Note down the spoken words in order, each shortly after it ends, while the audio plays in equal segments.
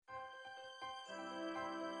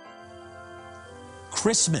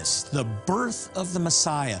Christmas, the birth of the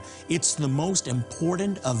Messiah. It's the most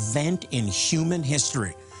important event in human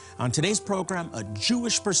history. On today's program, a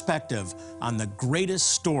Jewish perspective on the greatest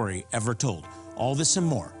story ever told. All this and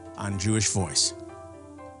more on Jewish Voice.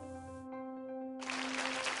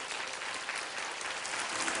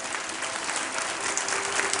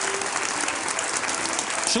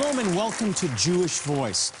 Shalom and welcome to Jewish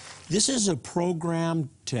Voice. This is a program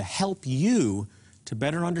to help you to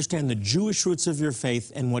better understand the Jewish roots of your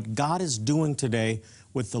faith and what God is doing today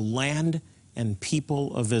with the land and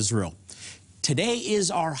people of Israel. Today is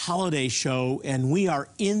our holiday show, and we are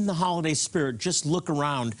in the holiday spirit. Just look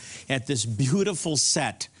around at this beautiful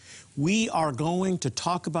set. We are going to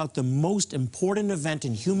talk about the most important event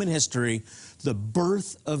in human history, the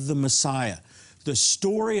birth of the Messiah. The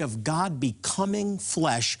story of God becoming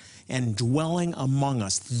flesh and dwelling among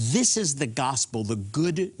us. This is the gospel, the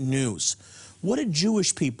good news. What do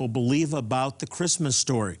Jewish people believe about the Christmas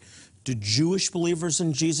story? Do Jewish believers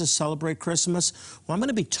in Jesus celebrate Christmas? Well, I'm going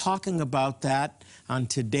to be talking about that on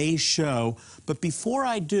today's show. But before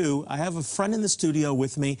I do, I have a friend in the studio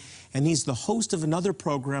with me, and he's the host of another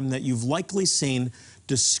program that you've likely seen,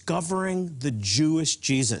 Discovering the Jewish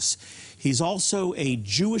Jesus. He's also a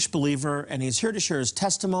Jewish believer, and he's here to share his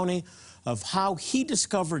testimony of how he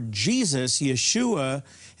discovered Jesus, Yeshua,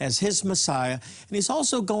 as his Messiah. And he's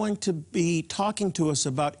also going to be talking to us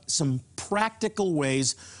about some practical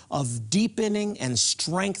ways of deepening and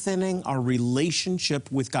strengthening our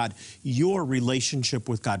relationship with God, your relationship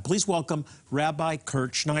with God. Please welcome Rabbi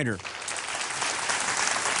Kurt Schneider.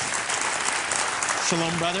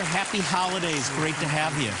 Shalom, brother. Happy holidays. Great to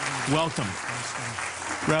have you. Welcome.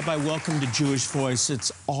 Rabbi, welcome to Jewish Voice.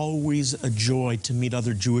 It's always a joy to meet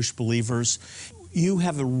other Jewish believers. You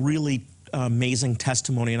have a really amazing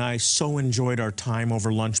testimony, and I so enjoyed our time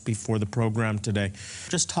over lunch before the program today.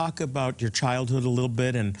 Just talk about your childhood a little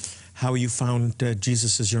bit and how you found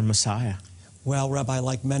Jesus as your Messiah. Well, Rabbi,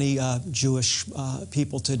 like many Jewish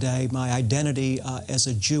people today, my identity as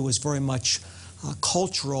a Jew is very much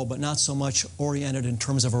cultural, but not so much oriented in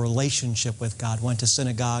terms of a relationship with God. Went to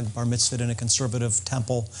synagogue, bar mitzvah in a conservative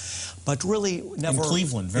temple, but really never... In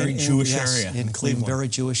Cleveland, very Jewish area. In Cleveland, very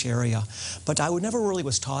Jewish area. But I never really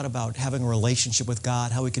was taught about having a relationship with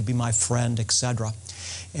God, how He could be my friend, etc.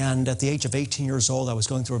 And at the age of 18 years old, I was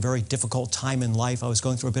going through a very difficult time in life. I was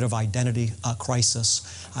going through a bit of identity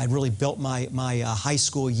crisis. I'd really built my high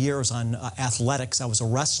school years on athletics. I was a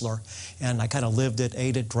wrestler, and I kind of lived it,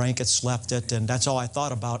 ate it, drank it, slept it, and that's all I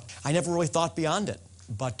thought about. I never really thought beyond it.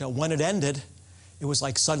 But when it ended, it was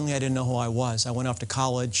like suddenly I didn't know who I was. I went off to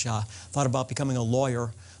college, thought about becoming a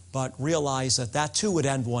lawyer, but realized that that too would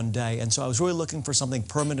end one day. And so I was really looking for something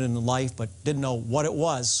permanent in life, but didn't know what it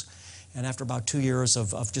was. And after about 2 years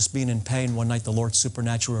of just being in pain, one night the Lord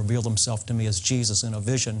supernaturally revealed Himself to me as Jesus in a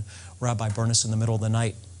vision, Rabbi Bernis, in the middle of the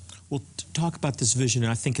night. Well, talk about this vision,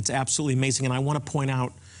 and I think it's absolutely amazing. And I want to point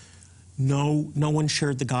out, no one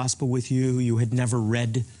shared the gospel with you. You had never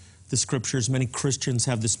read the Scriptures. Many Christians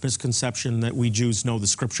have this misconception that we Jews know the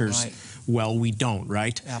Scriptures. Right. Well, we don't,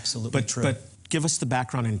 right? Absolutely true. But give us the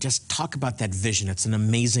background and just talk about that vision. It's an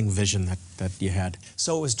amazing vision that you had.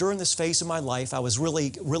 So it was during this phase of my life, I was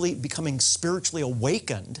really becoming spiritually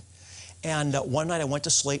awakened. And one night I went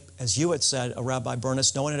to sleep, as you had said, Rabbi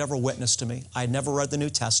Bernis, no one had ever witnessed to me. I had never read the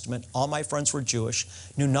New Testament. All my friends were Jewish,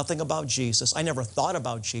 knew nothing about Jesus. I never thought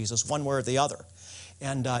about Jesus one way or the other.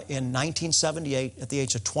 And in 1978, at the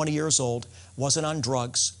age of 20 years old, wasn't on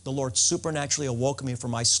drugs. The Lord supernaturally awoke me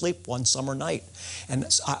from my sleep one summer night. And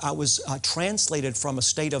I was translated from a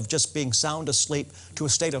state of just being sound asleep to a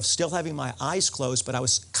state of still having my eyes closed, but I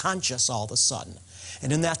was conscious all of a sudden.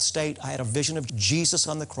 And in that state, I had a vision of Jesus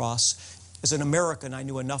on the cross. As an American, I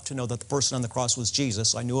knew enough to know that the person on the cross was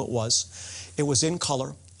Jesus. I knew it was. It was in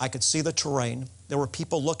color. I could see the terrain. There were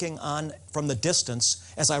people looking on from the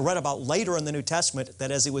distance. As I read about later in the New Testament, that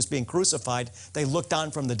as He was being crucified, they looked on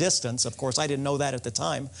from the distance. Of course, I didn't know that at the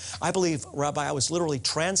time. I believe, Rabbi, I was literally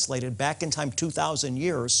translated back in time 2,000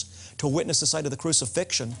 years to witness the sight of the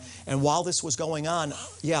crucifixion. And while this was going on,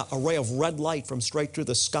 a ray of red light from straight through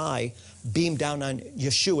the sky beamed down on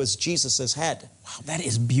Yeshua's, Jesus' head. Wow, that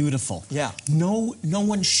is beautiful. Yeah. No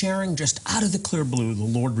one sharing, just out of the clear blue, the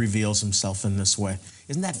Lord reveals Himself in this way.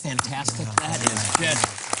 Isn't that fantastic? That is good.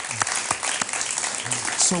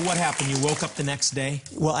 So what happened? You woke up the next day?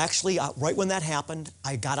 Well, actually, right when that happened,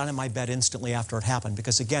 I got out of my bed instantly after it happened.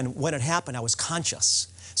 Because again, when it happened, I was conscious.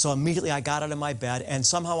 So immediately I got out of my bed, and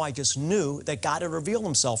somehow I just knew that God had revealed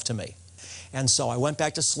Himself to me. And so I went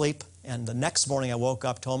back to sleep. And the next morning I woke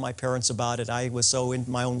up, told my parents about it. I was so in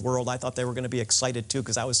my own world, I thought they were going to be excited too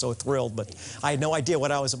because I was so thrilled, but I had no idea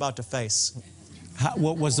what I was about to face.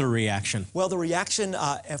 What was the reaction? Well, the reaction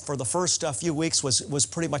for the first few weeks was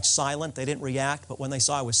pretty much silent. They didn't react, but when they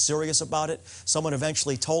saw I was serious about it, someone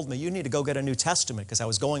eventually told me, you need to go get a New Testament, because I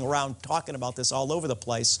was going around talking about this all over the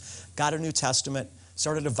place. Got a New Testament,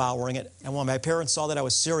 started devouring it, and when my parents saw that I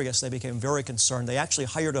was serious, they became very concerned. They actually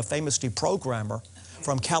hired a famous deprogrammer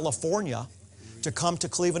from California to come to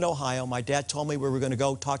Cleveland, Ohio. My dad told me we were going to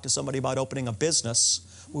go talk to somebody about opening a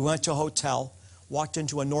business. We went to a hotel, walked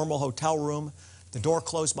into a normal hotel room. The door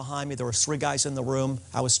closed behind me. There were 3 guys in the room.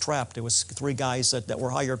 I was trapped. It was 3 guys that were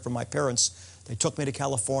hired from my parents. They took me to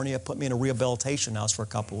California, put me in a rehabilitation house for a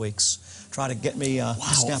couple of weeks, try to get me to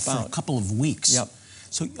step out. For a couple of weeks. Yep.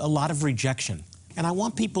 So a lot of rejection. And I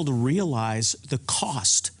want people to realize the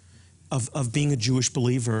cost of being a Jewish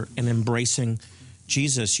believer and embracing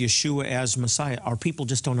Jesus, Yeshua, as Messiah. Our people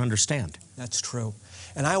just don't understand. That's true.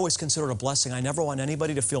 And I always consider it a blessing. I never want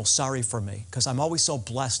anybody to feel sorry for me, because I'm always so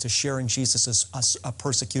blessed to share in Jesus'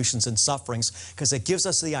 persecutions and sufferings, because it gives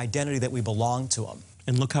us the identity that we belong to Him.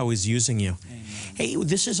 And look how He's using you. Amen. Hey,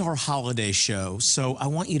 this is our holiday show, so I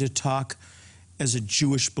want you to talk as a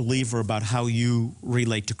Jewish believer about how you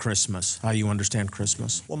relate to Christmas, how you understand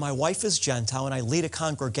Christmas. Well, my wife is Gentile, and I lead a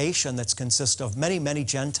congregation that consists of many, many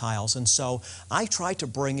Gentiles. And so I try to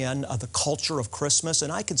bring in the culture of Christmas,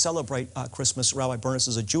 and I can celebrate Christmas, Rabbi Bernis,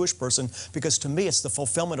 as a Jewish person, because to me it's the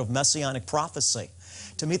fulfillment of Messianic prophecy.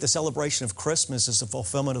 To me, the celebration of Christmas is the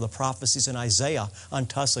fulfillment of the prophecies in Isaiah.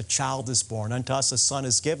 Unto us a child is born, unto us a son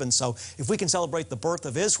is given. So if we can celebrate the birth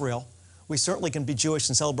of Israel, we certainly can be Jewish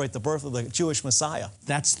and celebrate the birth of the Jewish Messiah.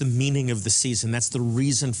 That's the meaning of the season. That's the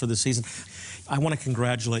reason for the season. I want to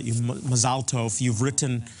congratulate you, Mazal Tov. You've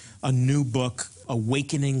written a new book,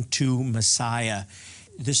 Awakening to Messiah.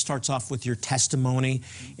 This starts off with your testimony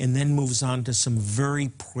and then moves on to some very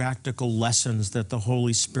practical lessons that the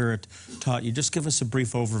Holy Spirit taught you. Just give us a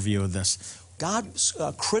brief overview of this. God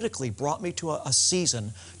critically brought me to a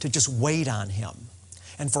season to just wait on Him.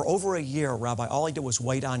 And for over a year, Rabbi, all I did was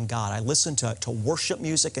wait on God. I listened to worship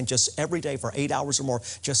music, and just every day for 8 hours or more,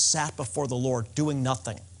 just sat before the Lord doing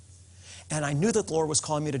nothing. And I knew that the Lord was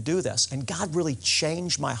calling me to do this. And God really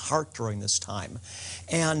changed my heart during this time.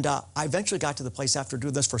 And I eventually got to the place after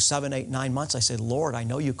doing this for 7, 8, 9 months. I said, Lord, I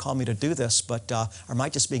know you called me to do this, but am I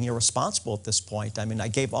just being irresponsible at this point? I mean, I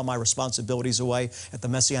gave all my responsibilities away at the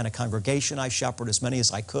Messianic congregation. I shepherded as many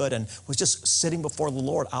as I could and was just sitting before the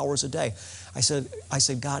Lord hours a day. I said,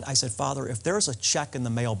 God, Father, if there's a check in the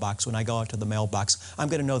mailbox when I go out to the mailbox, I'm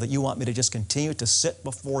going to know that you want me to just continue to sit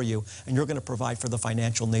before you, and you're going to provide for the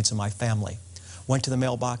financial needs of my family. Went to the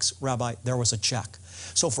mailbox, Rabbi, there was a check.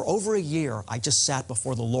 So for over a year, I just sat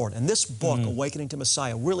before the Lord. And this book, Awakening to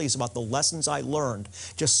Messiah, really is about the lessons I learned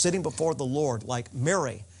just sitting before the Lord like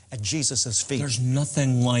Mary at Jesus' feet. There's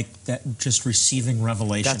nothing like that, just receiving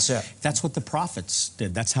revelation. That's it. That's what the prophets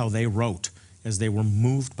did. That's how they wrote, as they were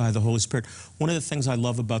moved by the Holy Spirit. One of the things I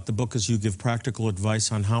love about the book is you give practical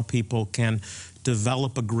advice on how people can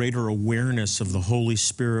develop a greater awareness of the Holy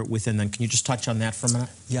Spirit within them. Can you just touch on that for a minute?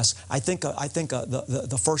 Yes, I think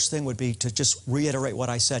the first thing would be to just reiterate what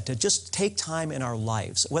I said, to just take time in our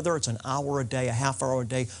lives, whether it's an hour a day, a half hour a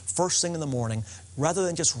day, first thing in the morning, rather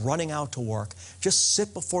than just running out to work, just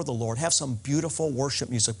sit before the Lord, have some beautiful worship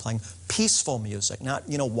music playing, peaceful music, not,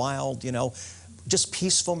 wild, just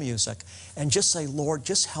peaceful music, and just say, Lord,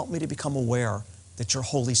 just help me to become aware that your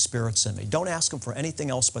Holy Spirit's in me. Don't ask Him for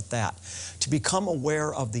anything else but that. To become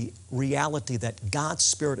aware of the reality that God's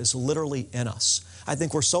Spirit is literally in us. I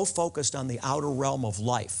think we're so focused on the outer realm of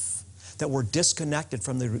life that we're disconnected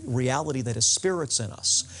from the reality that His Spirit's in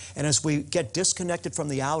us. And as we get disconnected from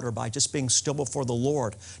the outer by just being still before the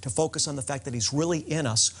Lord, to focus on the fact that He's really in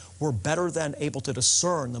us, we're better than able to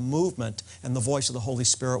discern the movement and the voice of the Holy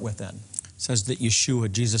Spirit within. Says that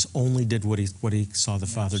Yeshua, Jesus, only did what he saw the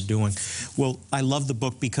Father doing. Well, I love the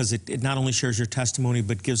book because it not only shares your testimony,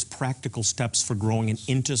 but gives practical steps for growing in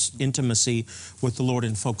intimacy with the Lord.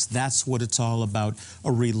 And folks, that's what it's all about,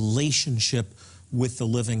 a relationship with the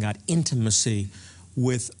living God, intimacy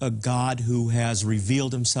with a God who has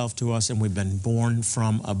revealed Himself to us, and we've been born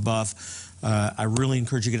from above. I really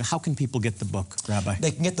encourage you to get it. How can people get the book, Rabbi? They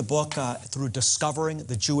can get the book through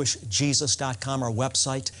discoveringthejewishjesus.com, our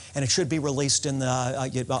website, and it should be released in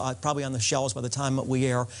the probably on the shelves by the time we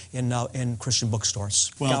air in Christian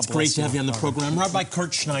bookstores. Well, it's great to have you on the program. Rabbi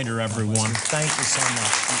Kurt Schneider, everyone. Thank you so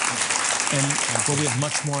much. And we have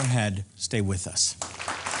much more ahead. Stay with us.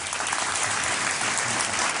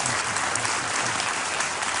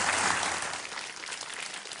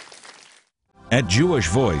 At Jewish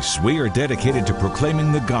Voice, we are dedicated to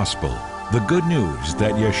proclaiming the gospel, the good news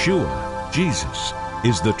that Yeshua, Jesus,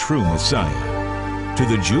 is the true Messiah. to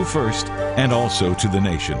the Jew first and also to the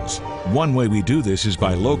nations. One way we do this is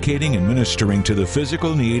by locating and ministering to the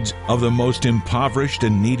physical needs of the most impoverished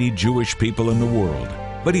and needy Jewish people in the world.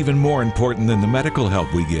 But even more important than the medical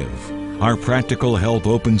help we give, our practical help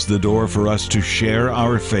opens the door for us to share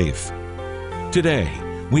our faith. Today,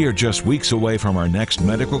 we are just weeks away from our next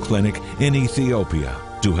medical clinic in Ethiopia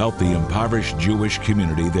to help the impoverished Jewish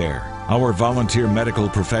community there. Our volunteer medical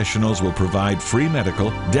professionals will provide free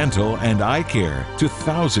medical, dental, and eye care to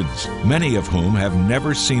thousands, many of whom have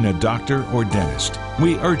never seen a doctor or dentist.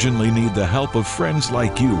 We urgently need the help of friends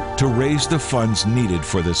like you to raise the funds needed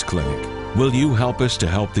for this clinic. Will you help us to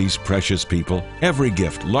help these precious people? Every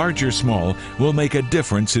gift, large or small, will make a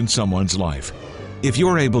difference in someone's life. If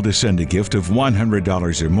you're able to send a gift of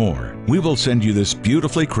 $100 or more, we will send you this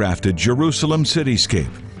beautifully crafted Jerusalem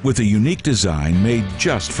cityscape with a unique design made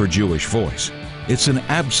just for Jewish Voice. It's an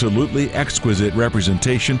absolutely exquisite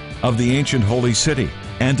representation of the ancient holy city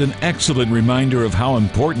and an excellent reminder of how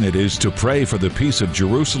important it is to pray for the peace of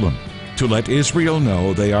Jerusalem, to let Israel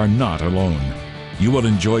know they are not alone. You will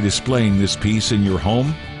enjoy displaying this piece in your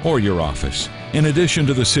home or your office. In addition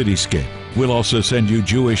to the cityscape, we'll also send you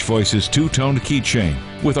Jewish Voice's two-toned keychain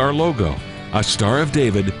with our logo, a Star of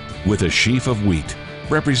David with a sheaf of wheat,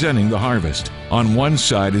 representing the harvest. On one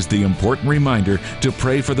side is the important reminder to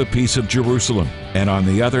pray for the peace of Jerusalem, and on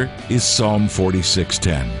the other is Psalm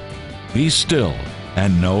 46:10. Be still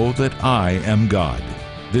and know that I am God.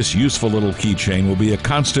 This useful little keychain will be a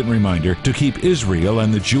constant reminder to keep Israel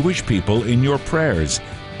and the Jewish people in your prayers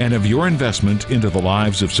and of your investment into the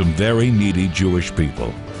lives of some very needy Jewish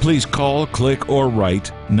people. Please call, click, or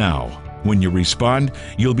write now. When you respond,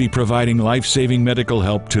 you'll be providing life-saving medical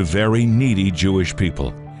help to very needy Jewish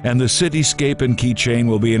people. And the cityscape and keychain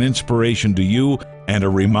will be an inspiration to you and a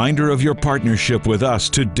reminder of your partnership with us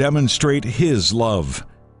to demonstrate His love.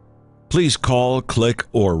 Please call, click,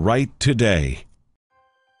 or write today.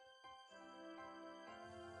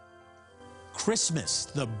 Christmas,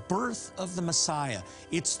 the birth of the Messiah.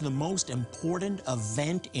 It's the most important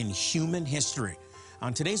event in human history.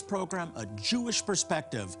 On today's program, a Jewish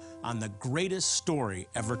perspective on the greatest story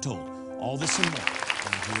ever told. All this and more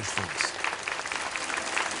on Jewish Voice.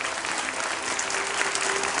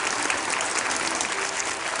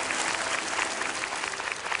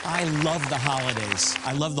 I love the holidays.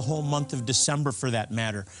 I love the whole month of December for that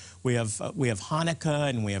matter. We have Hanukkah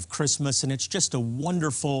and we have Christmas, and it's just a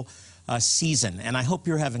wonderful season, and I hope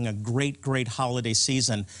you're having a great holiday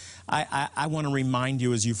season. I want to remind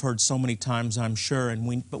you, as you've heard so many times, I'm sure,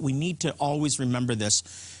 but we need to always remember this.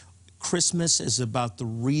 Christmas is about the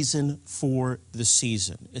reason for the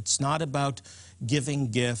season. It's not about giving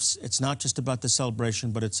gifts. It's not just about the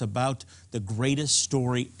celebration, but it's about the greatest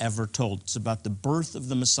story ever told. It's about the birth of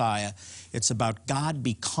the Messiah. It's about God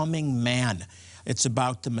becoming man. It's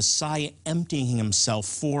about the Messiah emptying himself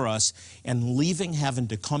for us and leaving heaven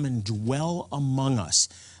to come and dwell among us.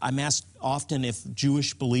 I'm asked often if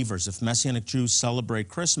Jewish believers, if Messianic Jews celebrate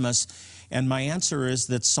Christmas, and my answer is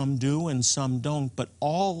that some do and some don't, but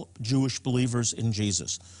all Jewish believers in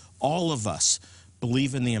Jesus, all of us,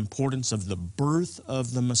 believe in the importance of the birth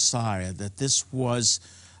of the Messiah, that this was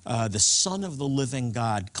the Son of the living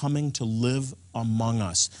God coming to live among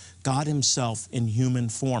us, God himself in human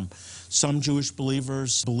form. Some Jewish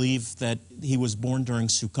believers believe that he was born during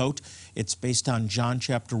Sukkot. It's based on John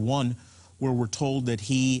chapter 1, where we're told that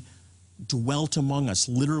he dwelt among us.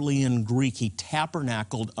 Literally in Greek, he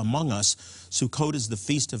tabernacled among us. Sukkot is the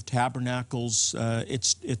Feast of Tabernacles.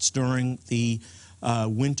 It's during the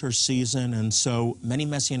winter season, and so many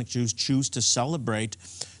Messianic Jews choose to celebrate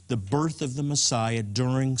the birth of the Messiah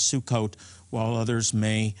during Sukkot, while others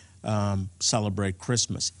may celebrate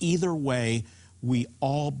Christmas. Either way, we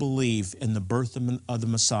all believe in the birth of the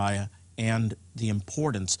Messiah and the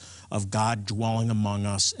importance of God dwelling among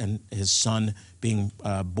us and his Son being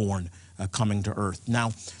born, coming to earth.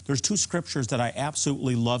 Now, there's two scriptures that I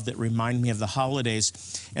absolutely love that remind me of the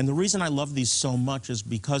holidays. And the reason I love these so much is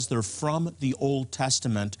because they're from the Old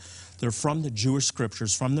Testament. They're from the Jewish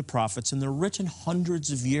scriptures, from the prophets, and they're written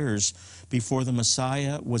hundreds of years before the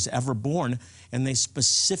Messiah was ever born. And they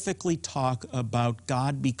specifically talk about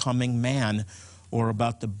God becoming man, or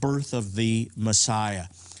about the birth of the Messiah.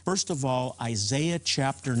 First of all, Isaiah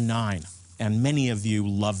chapter 9, and many of you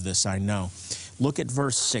love this, I know. Look at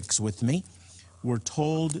verse 6 with me. We're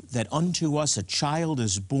told that unto us a child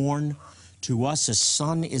is born, to us a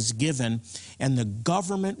son is given, and the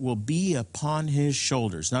government will be upon his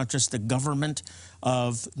shoulders. Not just the government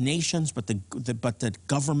of nations, but the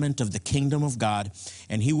government of the kingdom of God.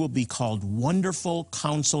 And he will be called Wonderful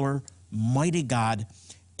Counselor, Mighty God,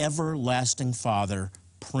 Everlasting Father,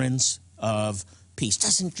 Prince of Peace.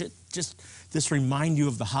 Doesn't just this remind you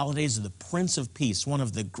of the holidays of the Prince of Peace, one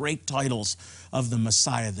of the great titles of the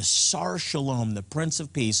Messiah, the Sar Shalom, the Prince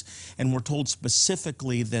of Peace? And we're told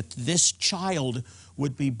specifically that this child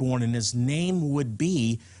would be born and his name would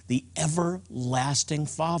be the Everlasting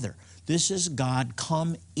Father. This is God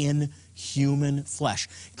come in human flesh,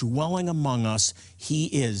 dwelling among us. He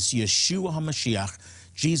is Yeshua HaMashiach,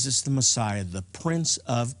 Jesus the Messiah, the Prince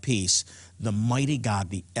of Peace, the mighty God,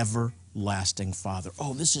 the everlasting Father.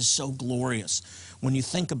 Oh, this is so glorious. When you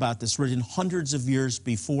think about this, written hundreds of years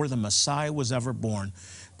before the Messiah was ever born,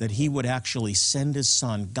 that he would actually send his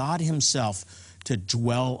Son, God himself, to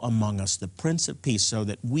dwell among us, the Prince of Peace, so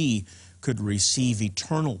that we could receive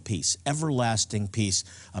eternal peace, everlasting peace,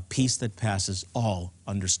 a peace that passes all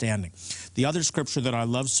understanding. The other scripture that I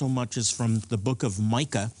love so much is from the book of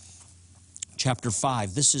Micah, chapter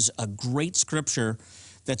 5. This is a great scripture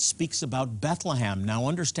that speaks about Bethlehem. Now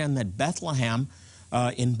understand that Bethlehem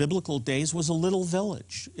in biblical days was a little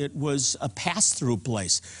village. It was a pass-through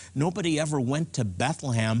place. Nobody ever went to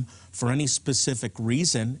Bethlehem for any specific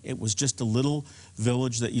reason. It was just a little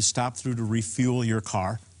village that you stopped through to refuel your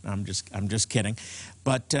car. I'm just kidding.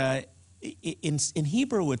 But in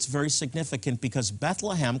Hebrew, it's very significant because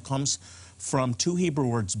Bethlehem comes from two Hebrew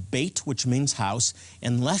words, Beit, which means house,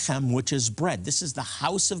 and Lechem, which is bread. This is the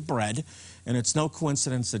house of bread, and it's no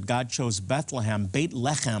coincidence that God chose Bethlehem, Beit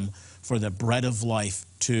Lechem, for the bread of life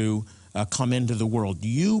to come into the world.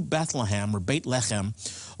 You, Bethlehem, or Beit Lechem,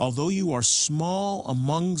 although you are small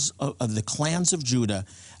amongst of the clans of Judah,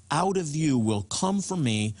 out of you will come for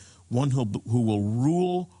me one who will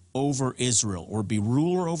rule over Israel, or be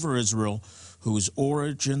ruler over Israel, whose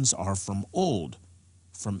origins are from old,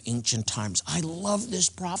 from ancient times. I love this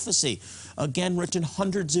prophecy. Again, written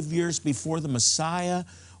hundreds of years before the Messiah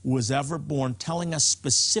was ever born, telling us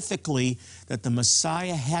specifically that the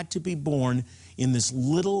Messiah had to be born in this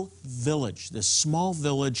little village, this small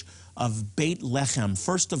village of Beit Lechem,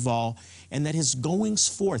 first of all, and that his goings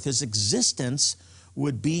forth, his existence,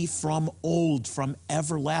 would be from old, from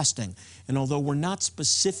everlasting. And although we're not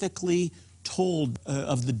specifically told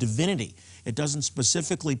of the divinity, it doesn't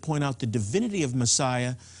specifically point out the divinity of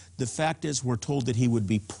Messiah, the fact is we're told that he would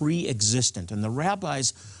be pre-existent. And the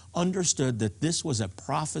rabbis understood that this was a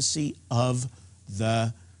prophecy of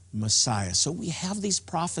the Messiah. So we have these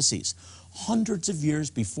prophecies hundreds of years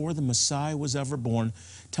before the Messiah was ever born,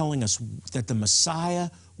 telling us that the Messiah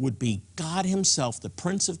would be God himself, the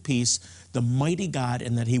Prince of Peace, the mighty God,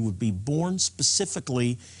 and that he would be born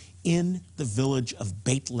specifically in the village of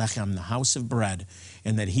Beit Lechem, the house of bread,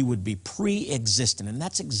 and that he would be pre-existent. And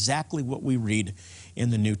that's exactly what we read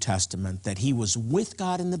in the New Testament, that he was with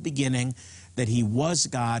God in the beginning, that he was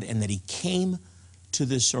God, and that he came to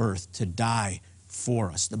this earth to die for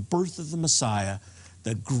us. The birth of the Messiah,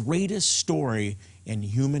 the greatest story in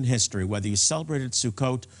human history. Whether you celebrate at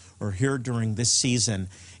Sukkot or here during this season,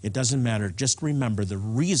 it doesn't matter. Just remember the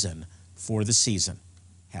reason for the season.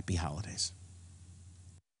 Happy holidays.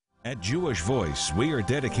 At Jewish Voice, we are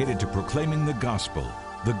dedicated to proclaiming the gospel,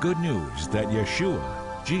 the good news that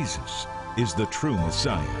Yeshua, Jesus, is the true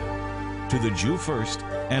Messiah. To the Jew first,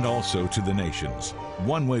 and also to the nations.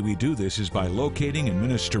 One way we do this is by locating and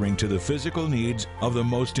ministering to the physical needs of the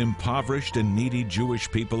most impoverished and needy Jewish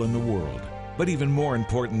people in the world. But even more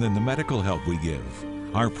important than the medical help we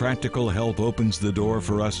give, our practical help opens the door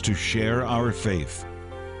for us to share our faith.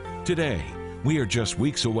 Today, we are just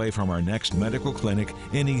weeks away from our next medical clinic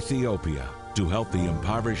in Ethiopia to help the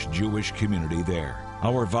impoverished Jewish community there.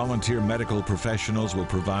 Our volunteer medical professionals will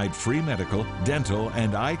provide free medical, dental,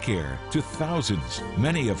 and eye care to thousands,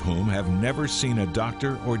 many of whom have never seen a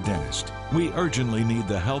doctor or dentist. We urgently need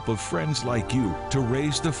the help of friends like you to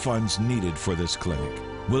raise the funds needed for this clinic.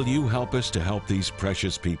 Will you help us to help these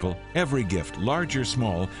precious people? Every gift, large or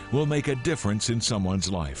small, will make a difference in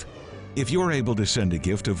someone's life. If you're able to send a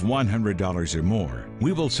gift of $100 or more,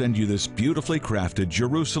 we will send you this beautifully crafted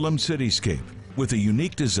Jerusalem cityscape with a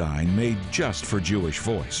unique design made just for Jewish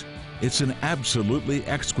Voice. It's an absolutely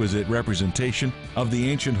exquisite representation of the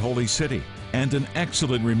ancient holy city and an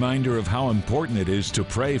excellent reminder of how important it is to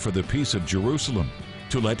pray for the peace of Jerusalem,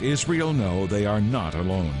 to let Israel know they are not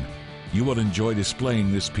alone. You will enjoy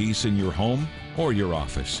displaying this piece in your home or your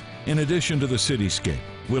office. In addition to the cityscape,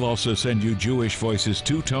 we'll also send you Jewish Voice's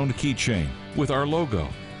two-toned keychain with our logo,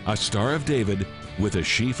 a Star of David with a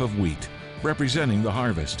sheaf of wheat, representing the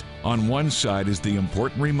harvest. On one side is the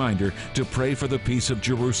important reminder to pray for the peace of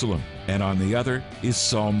Jerusalem, and on the other is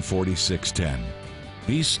Psalm 46:10.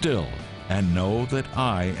 Be still and know that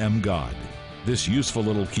I am God. This useful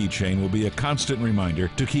little keychain will be a constant reminder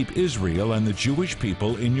to keep Israel and the Jewish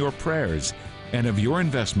people in your prayers. and of your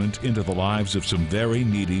investment into the lives of some very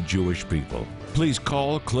needy Jewish people. Please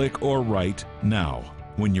call, click, or write now.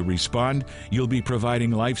 When you respond, you'll be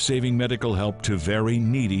providing life-saving medical help to very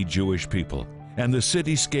needy Jewish people. And the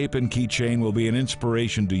Cityscape and keychain will be an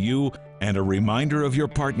inspiration to you and a reminder of your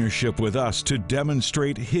partnership with us to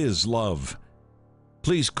demonstrate His love.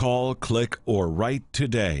 Please call, click, or write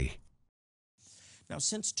today. Now,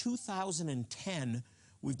 since 2010,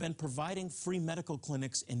 we've been providing free medical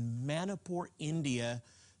clinics in Manipur, India,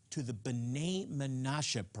 to the B'nai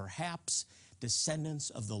Menashe, perhaps descendants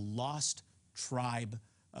of the lost tribe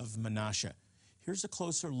of Menashe. Here's a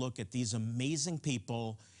closer look at these amazing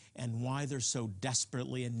people and why they're so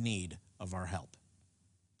desperately in need of our help.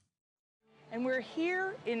 And we're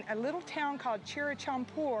here in a little town called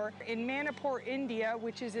Chirachampur in Manipur, India,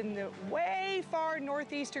 which is in the way far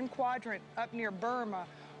northeastern quadrant up near Burma.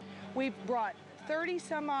 We've brought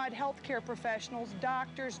 30-some-odd healthcare professionals,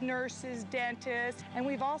 doctors, nurses, dentists, and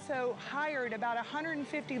we've also hired about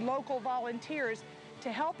 150 local volunteers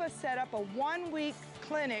to help us set up a one-week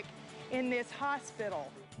clinic in this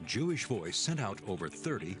hospital. Jewish Voice sent out over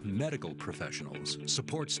 30 medical professionals,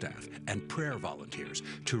 support staff, and prayer volunteers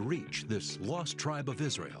to reach this lost tribe of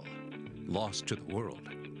Israel. Lost to the world,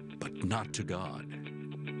 but not to God.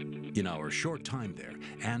 In our short time there,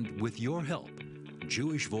 and with your help,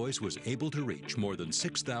 Jewish Voice was able to reach more than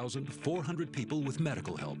 6,400 people with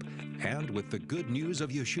medical help, and with the good news of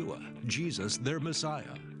Yeshua, Jesus, their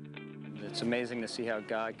Messiah. It's amazing to see how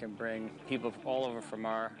God can bring people all over from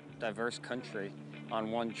our diverse country on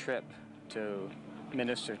one trip to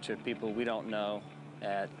minister to people we don't know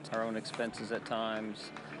at our own expenses at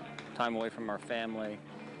times, time away from our family,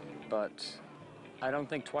 but I don't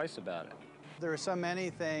think twice about it. There are so many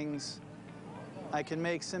things I can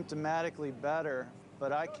make symptomatically better,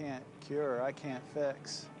 but I can't cure, I can't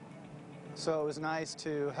fix. So it was nice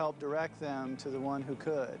to help direct them to the one who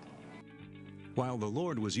could. While the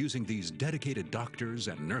Lord was using these dedicated doctors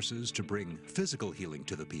and nurses to bring physical healing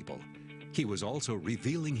to the people, He was also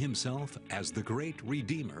revealing Himself as the great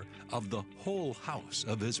Redeemer of the whole house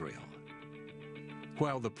of Israel.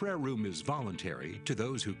 While the prayer room is voluntary to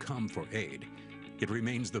those who come for aid, it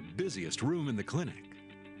remains the busiest room in the clinic.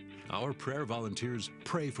 Our prayer volunteers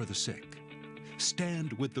pray for the sick,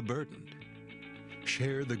 stand with the burdened,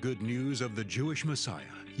 share the good news of the Jewish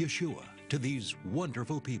Messiah, Yeshua, to these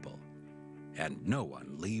wonderful people, and no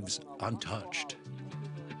one leaves untouched.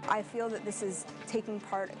 I feel that this is taking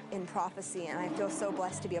part in prophecy, and I feel so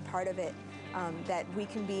blessed to be a part of it, that we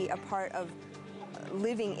can be a part of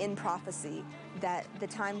living in prophecy, that the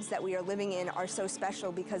times that we are living in are so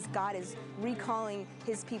special because God is recalling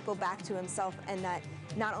His people back to Himself, and that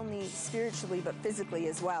not only spiritually but physically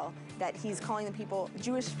as well, that He's calling the people,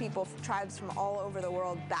 Jewish people, tribes from all over the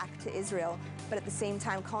world back to Israel, but at the same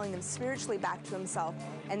time calling them spiritually back to Himself.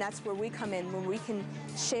 And that's where we come in, when we can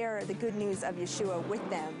share the good news of Yeshua with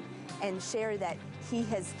them and share that He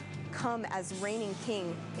has come as reigning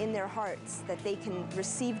King in their hearts, that they can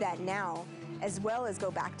receive that now as well as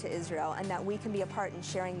go back to Israel, and that we can be a part in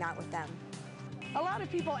sharing that with them. A lot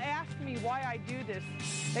of people ask me why I do this.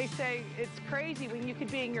 They say it's crazy when you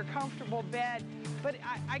could be in your comfortable bed, but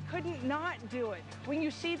I couldn't not do it. When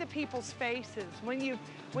you see the people's faces, when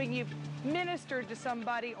you've ministered to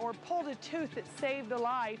somebody or pulled a tooth that saved a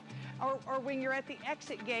life, or when you're at the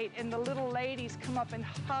exit gate and the little ladies come up and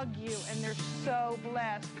hug you and they're so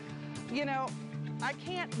blessed. You know, I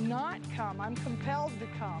can't not come. I'm compelled to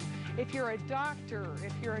come. If you're a doctor,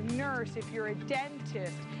 if you're a nurse, if you're a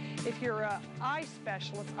dentist, if you're an eye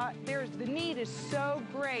specialist, the need is so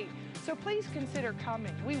great. So please consider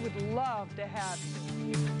coming. We would love to have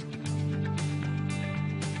you.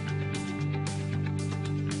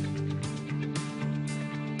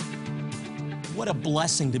 What a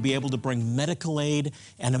blessing to be able to bring medical aid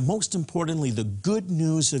and, most importantly, the good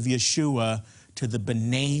news of Yeshua to the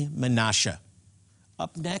B'nai Menashe.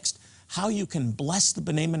 Up next, how you can bless the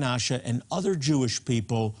B'nai Menashe and other Jewish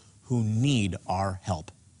people who need our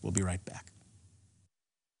help. We'll be right back.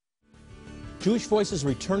 Jewish Voice is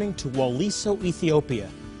returning to Waliso, Ethiopia,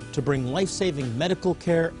 to bring life-saving medical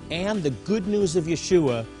care and the good news of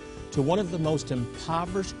Yeshua to one of the most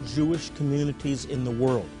impoverished Jewish communities in the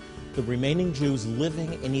world, the remaining Jews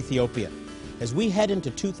living in Ethiopia. As we head into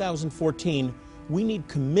 2014, we need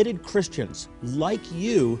committed Christians like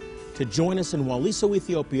you to join us in Waliso,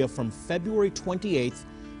 Ethiopia from February 28th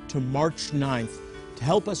to March 9th to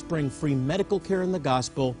help us bring free medical care in the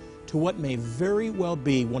gospel to what may very well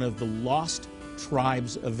be one of the lost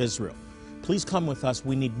tribes of Israel. Please come with us.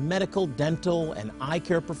 We need medical, dental, and eye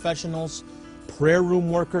care professionals, prayer room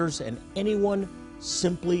workers, and anyone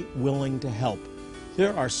simply willing to help.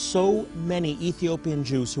 There are so many Ethiopian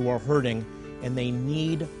Jews who are hurting, and they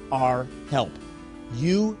need our help.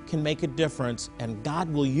 You can make a difference, and God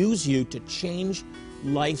will use you to change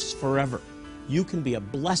lives forever. You can be a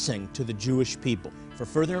blessing to the Jewish people. For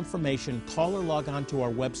further information, call or log on to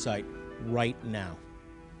our website right now.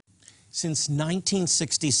 Since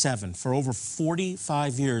 1967, for over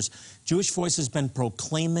 45 years, Jewish Voice has been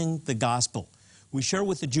proclaiming the gospel. We share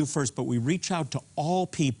with the Jew first, but we reach out to all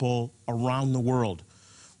people around the world.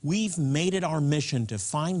 We've made it our mission to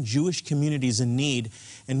find Jewish communities in need,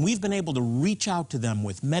 and we've been able to reach out to them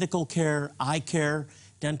with medical care, eye care,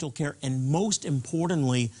 dental care, and most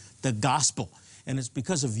importantly, the gospel. And it's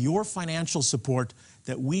because of your financial support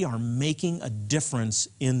that we are making a difference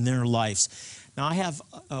in their lives. Now, I have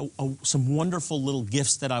some wonderful little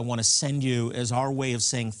gifts that I want to send you as our way of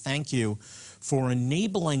saying thank you for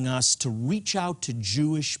enabling us to reach out to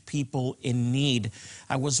Jewish people in need.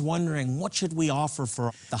 I was wondering, what should we offer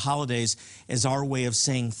for the holidays as our way of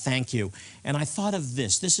saying thank you? And I thought of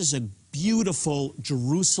this. This is a beautiful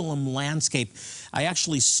Jerusalem landscape. I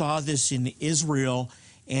actually saw this in Israel,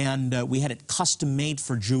 and we had it custom made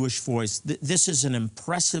for Jewish Voice. This is an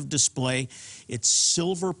impressive display. It's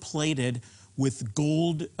silver plated with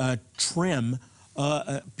gold trim.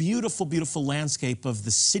 A beautiful, beautiful landscape of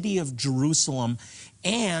the city of Jerusalem,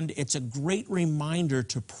 and it's a great reminder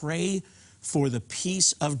to pray for the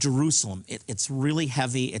peace of Jerusalem. It's really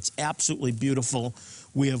heavy. It's absolutely beautiful.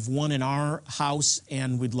 We have one in our house,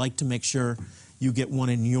 and we'd like to make sure you get one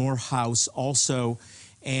in your house also.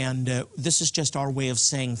 And this is just our way of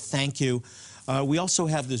saying thank you. We also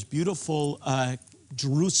have this beautiful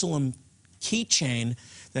Jerusalem keychain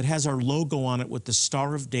that has our logo on it with the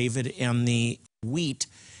Star of David and the wheat.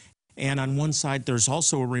 And on one side, there's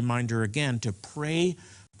also a reminder again to pray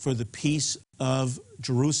for the peace of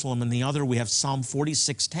Jerusalem. And the other, we have Psalm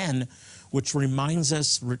 46:10, which reminds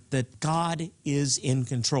us that God is in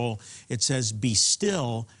control. It says, "Be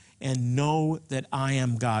still and know that I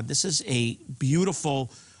am God." This is a beautiful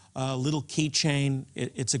little keychain.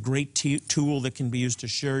 It's a great tool that can be used to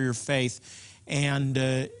share your faith. And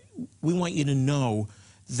we want you to know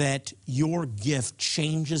that your gift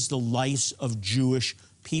changes the lives of Jewish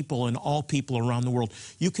people and all people around the world.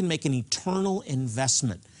 You can make an eternal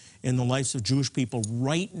investment in the lives of Jewish people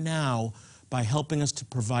right now by helping us to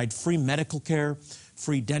provide free medical care,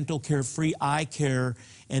 free dental care, free eye care,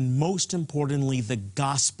 and most importantly, the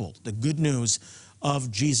gospel, the good news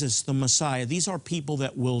of Jesus the Messiah. These are people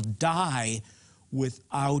that will die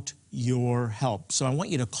without your help. So I want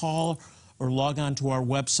you to call or log on to our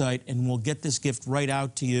website, and we'll get this gift right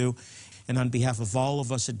out to you. And on behalf of all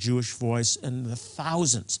of us at Jewish Voice and the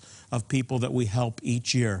thousands of people that we help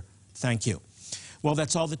each year, thank you. Well,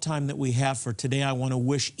 that's all the time that we have for today. I want to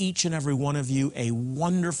wish each and every one of you a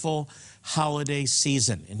wonderful holiday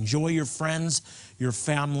season. Enjoy your friends, your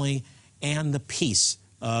family, and the peace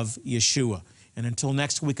of Yeshua. And until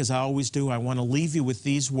next week, as I always do, I want to leave you with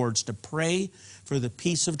these words to pray for the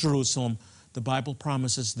peace of Jerusalem. The Bible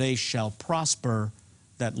promises they shall prosper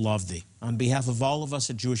that love thee. On behalf of all of us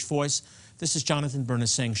at Jewish Voice, this is Jonathan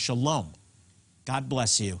Bernis saying shalom. God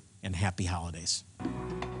bless you, and happy holidays.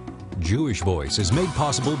 Jewish Voice is made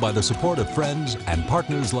possible by the support of friends and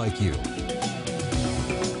partners like you.